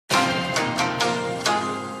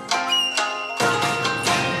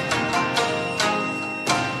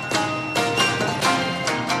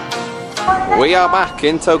We are back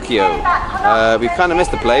in Tokyo. We've kind of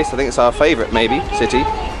missed the place. I think it's our favourite, maybe, city.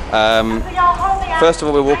 First of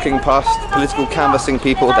all, we're walking past political canvassing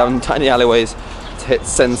people down tiny alleyways to hit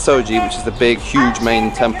Sensoji, which is the big, huge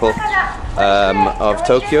main temple of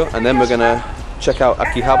Tokyo. And then we're going to check out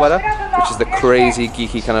Akihabara, which is the crazy,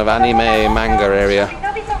 geeky kind of anime, manga area.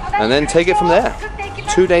 And then take it from there.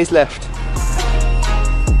 2 days left.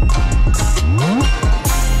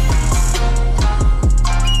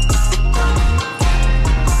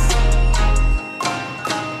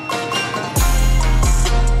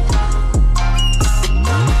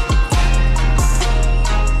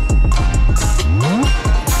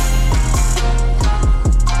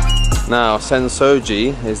 Now,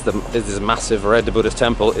 Sensoji is this massive red Buddhist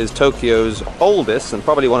temple, is Tokyo's oldest and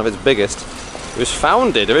probably one of its biggest. It was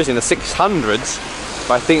founded originally in the 600s,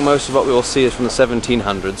 but I think most of what we will see is from the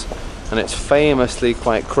 1700s, and it's famously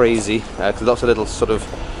quite crazy. There's lots of little sort of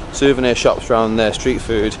souvenir shops around there, street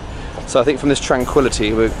food. So I think from this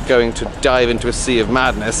tranquility we're going to dive into a sea of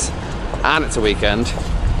madness, and it's a weekend,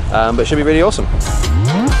 but it should be really awesome.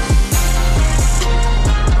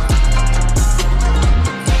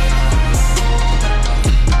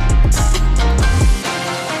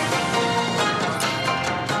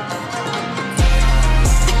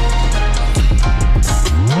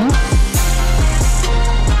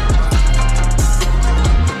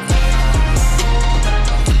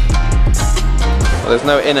 There's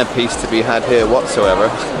no inner peace to be had here whatsoever.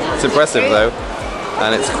 It's impressive though,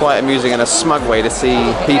 and it's quite amusing in a smug way to see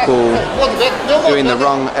people doing the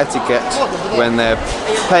wrong etiquette when they're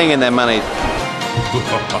paying in their money.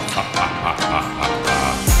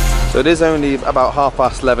 So it is only about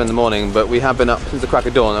 11:30 in the morning, but we have been up since the crack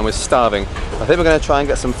of dawn and we're starving. I think we're going to try and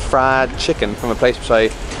get some fried chicken from a place which I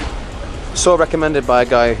saw recommended by a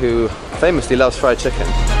guy who famously loves fried chicken.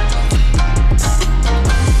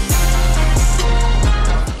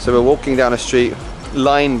 So we're walking down a street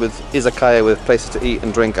lined with izakaya, with places to eat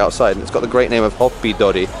and drink outside, and it's got the great name of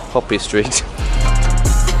Hoppidori, Hoppy Street.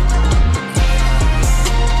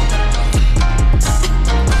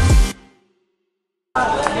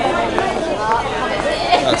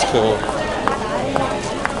 That's cool.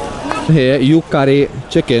 Here, Yukari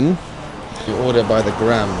chicken, you order by the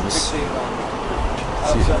grams.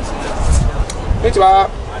 Konnichiwa.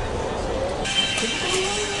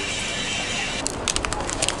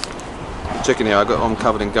 Chicken here, I got one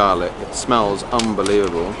covered in garlic. It smells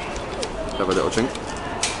unbelievable. Have a little drink.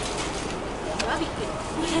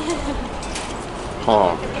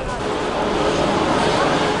 Oh.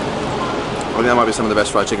 I think that might be some of the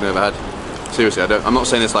best fried chicken I've ever had. Seriously, I'm not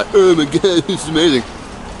saying this like, oh my god, this is amazing.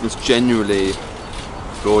 It's genuinely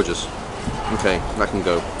gorgeous. Okay, that can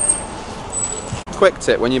go. Quick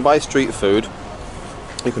tip, when you buy street food,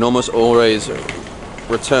 you can almost always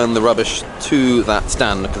return the rubbish to that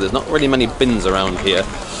stand because there's not really many bins around here.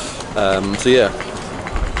 So yeah,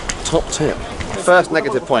 top tip. First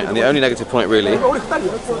negative point, and the only negative point really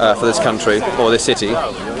for this country or this city,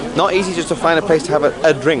 not easy just to find a place to have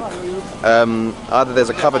a drink. Either there's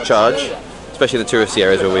a cover charge, especially in the touristy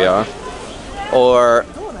areas where we are, or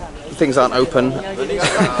things aren't open,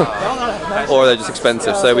 or they're just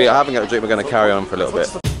expensive. So we are having a drink, we're going to carry on for a little bit.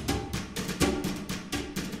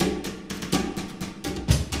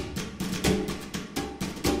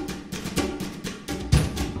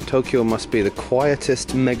 Tokyo must be the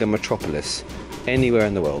quietest mega metropolis anywhere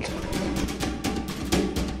in the world.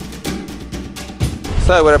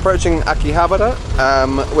 So we're approaching Akihabara,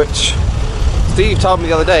 which Steve told me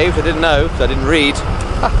the other day, if I didn't know, because I didn't read.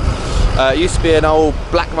 It used to be an old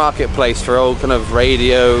black market place for old kind of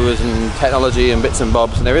radios and technology and bits and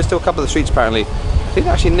bobs, and there is still a couple of the streets apparently. I think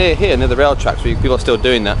actually near here, near the rail tracks, where people are still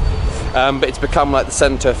doing that. But it's become like the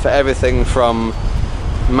centre for everything from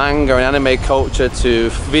manga and anime culture to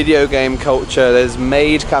video game culture. There's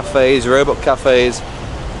maid cafes, robot cafes,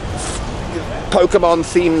 Pokemon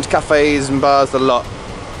themed cafes and bars, a lot.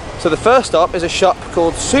 So the first stop is a shop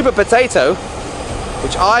called Super Potato,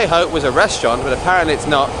 which I hope was a restaurant, but apparently it's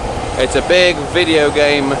not. It's a big video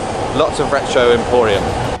game, lots of retro emporium.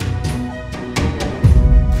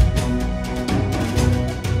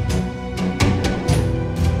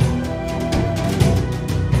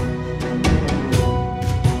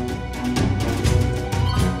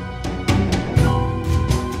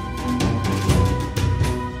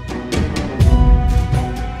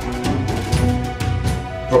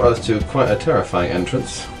 Brought us to quite a terrifying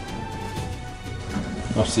entrance.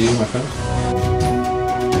 Off to you, my friend.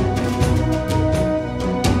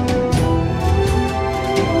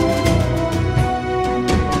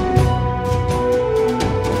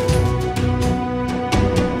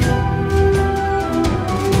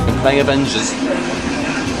 playing Avengers.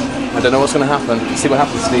 I don't know what's going to happen. Let's see what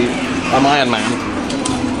happens, Steve. I'm Iron Man.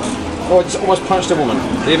 Oh, I just almost punched a woman.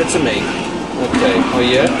 Leave it to me. Okay. Oh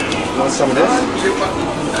yeah? You want some of this?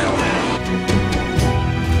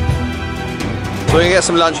 So we're going to get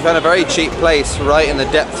some lunch. We found a very cheap place right in the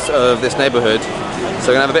depths of this neighbourhood.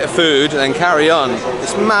 So we're going to have a bit of food and then carry on.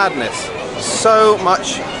 It's madness. So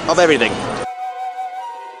much of everything.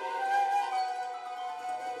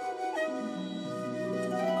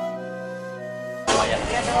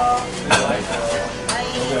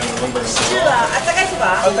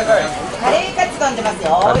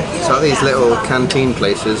 So these little canteen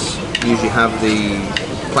places usually have the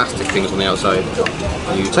plastic things on the outside.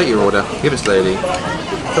 You take your order, give it to the lady.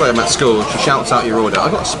 I feel like I'm at school, she shouts out your order.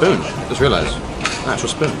 I've got a spoon, just realised. An actual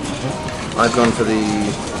spoon. I've gone for the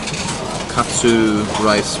katsu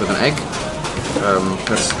rice with an egg.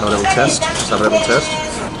 Let's have a little test. Just have a little test.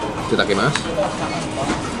 Itadakimasu.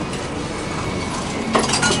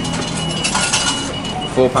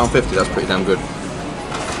 £4.50, that's pretty damn good.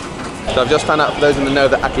 So I've just found out, for those in the know,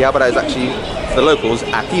 that Akihabara is actually, for the locals,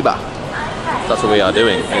 Akiba. So that's what we are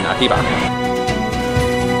doing in Akiba.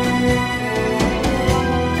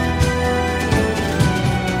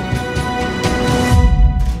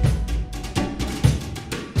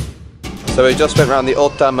 So we just went around the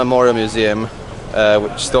Ota Memorial Museum,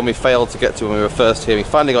 which Stormy failed to get to when we were first here. We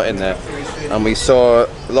finally got in there, and we saw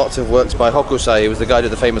lots of works by Hokusai, who was the guy who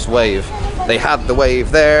did the famous wave. They had the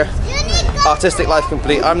wave there. Artistic life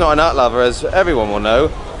complete. I'm not an art lover, as everyone will know,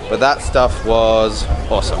 but that stuff was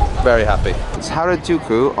awesome. Very happy. It's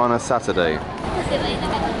Harajuku on a Saturday.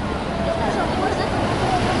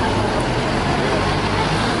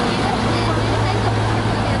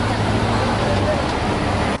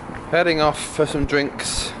 Heading off for some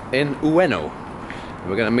drinks in Ueno.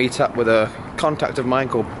 We're going to meet up with a contact of mine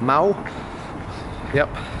called Mao. Yep.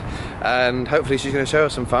 And hopefully she's going to show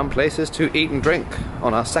us some fun places to eat and drink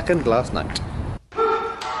on our second last night.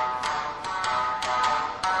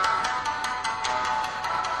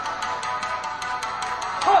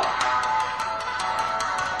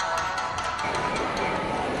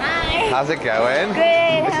 Hi. How's it going? Good.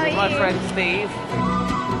 This How is are my you? friend Steve.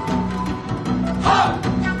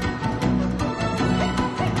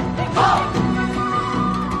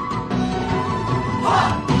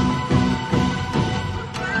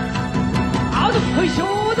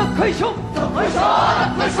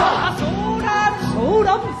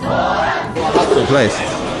 Cool place.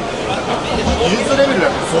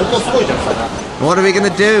 What are we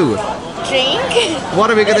gonna do? Drink? What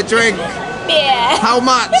are we gonna drink? Beer. How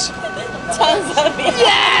much? Tons of beer.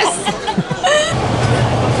 Yes!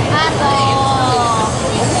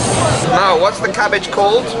 Now, what's the cabbage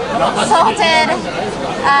called? Salted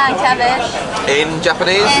cabbage. In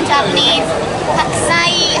Japanese? In Japanese.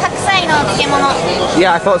 Hakusai no tsukemono.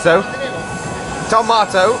 Yeah, I thought so.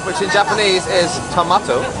 Tomato, which in Japanese is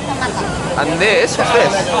tomato. Tomato. And this, what's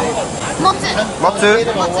this? Motsu. Motsu?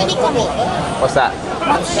 Motsuri-komi. What's that?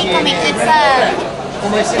 Motsuri-komi.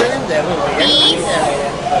 It's beef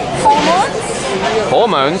hormones.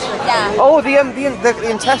 Hormones? Yeah. Oh, the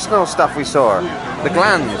intestinal stuff we saw. The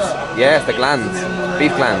glands. Yes, the glands.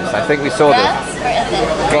 Beef glands. I think we saw them.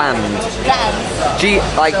 Glands? Or is it? Gland.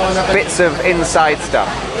 Glands. Like bits of inside stuff.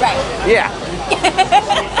 Right. Yeah.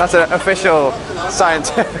 That's an official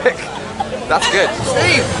scientific. That's good.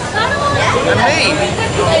 Steve! And me!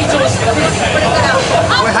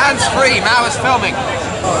 We're hands free. Mao is filming.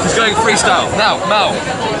 He's going freestyle. Now, Mao.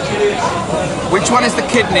 Which one is the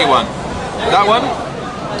kidney one? That one?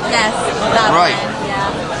 Yes. That Right. one.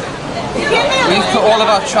 Yeah. We've put all of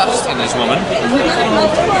our trust in this woman.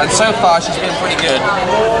 And so far she's been pretty good.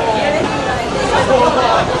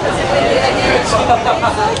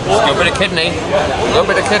 Just go a bit of kidney. Go a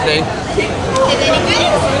bit of kidney. Is it any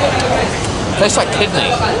good? Tastes like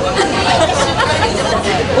kidney. Alright, let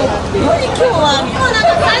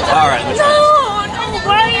me try this. No,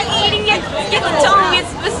 why are you eating it? Get the tongue with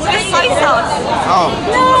soy sauce. Oh.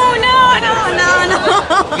 No.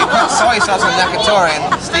 You put soy sauce on Yakitori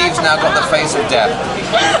and Steve's now got the face of death.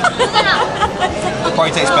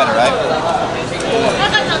 Probably tastes better, right?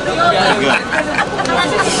 Good.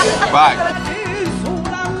 Bye.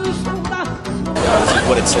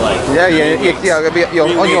 What it's like. Yeah,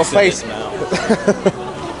 you're on your face.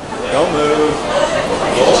 Don't move.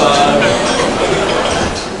 Hold on.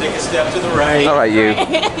 Take a step to the right. Alright, you.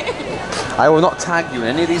 I will not tag you in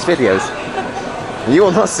any of these videos. You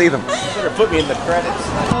will not see them. You better put me in the credits.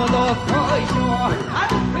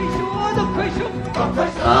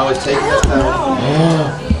 I was taking this down.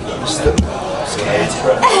 Scared.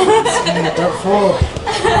 Don't fall.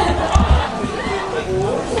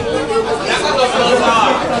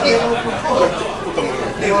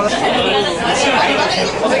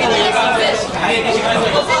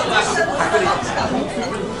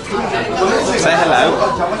 Say hello.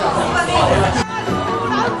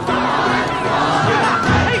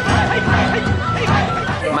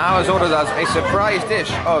 Mao has ordered us a surprise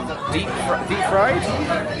dish of deep fried?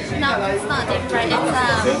 No, it's not deep fried. It's I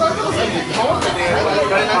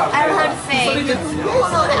don't know how to say.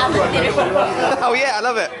 Oh yeah, I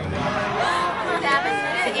love it.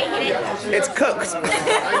 It's cooked.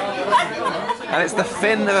 And it's the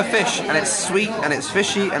fin of a fish, and it's sweet, and it's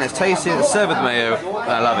fishy, and it's tasty, and it's served with mayo,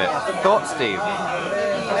 and I love it. Thoughts, Steve?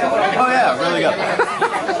 Oh yeah, really good.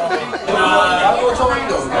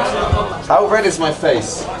 How red is my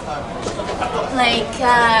face? Like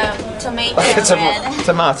tomato red.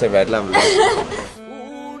 Tomato red, lovely.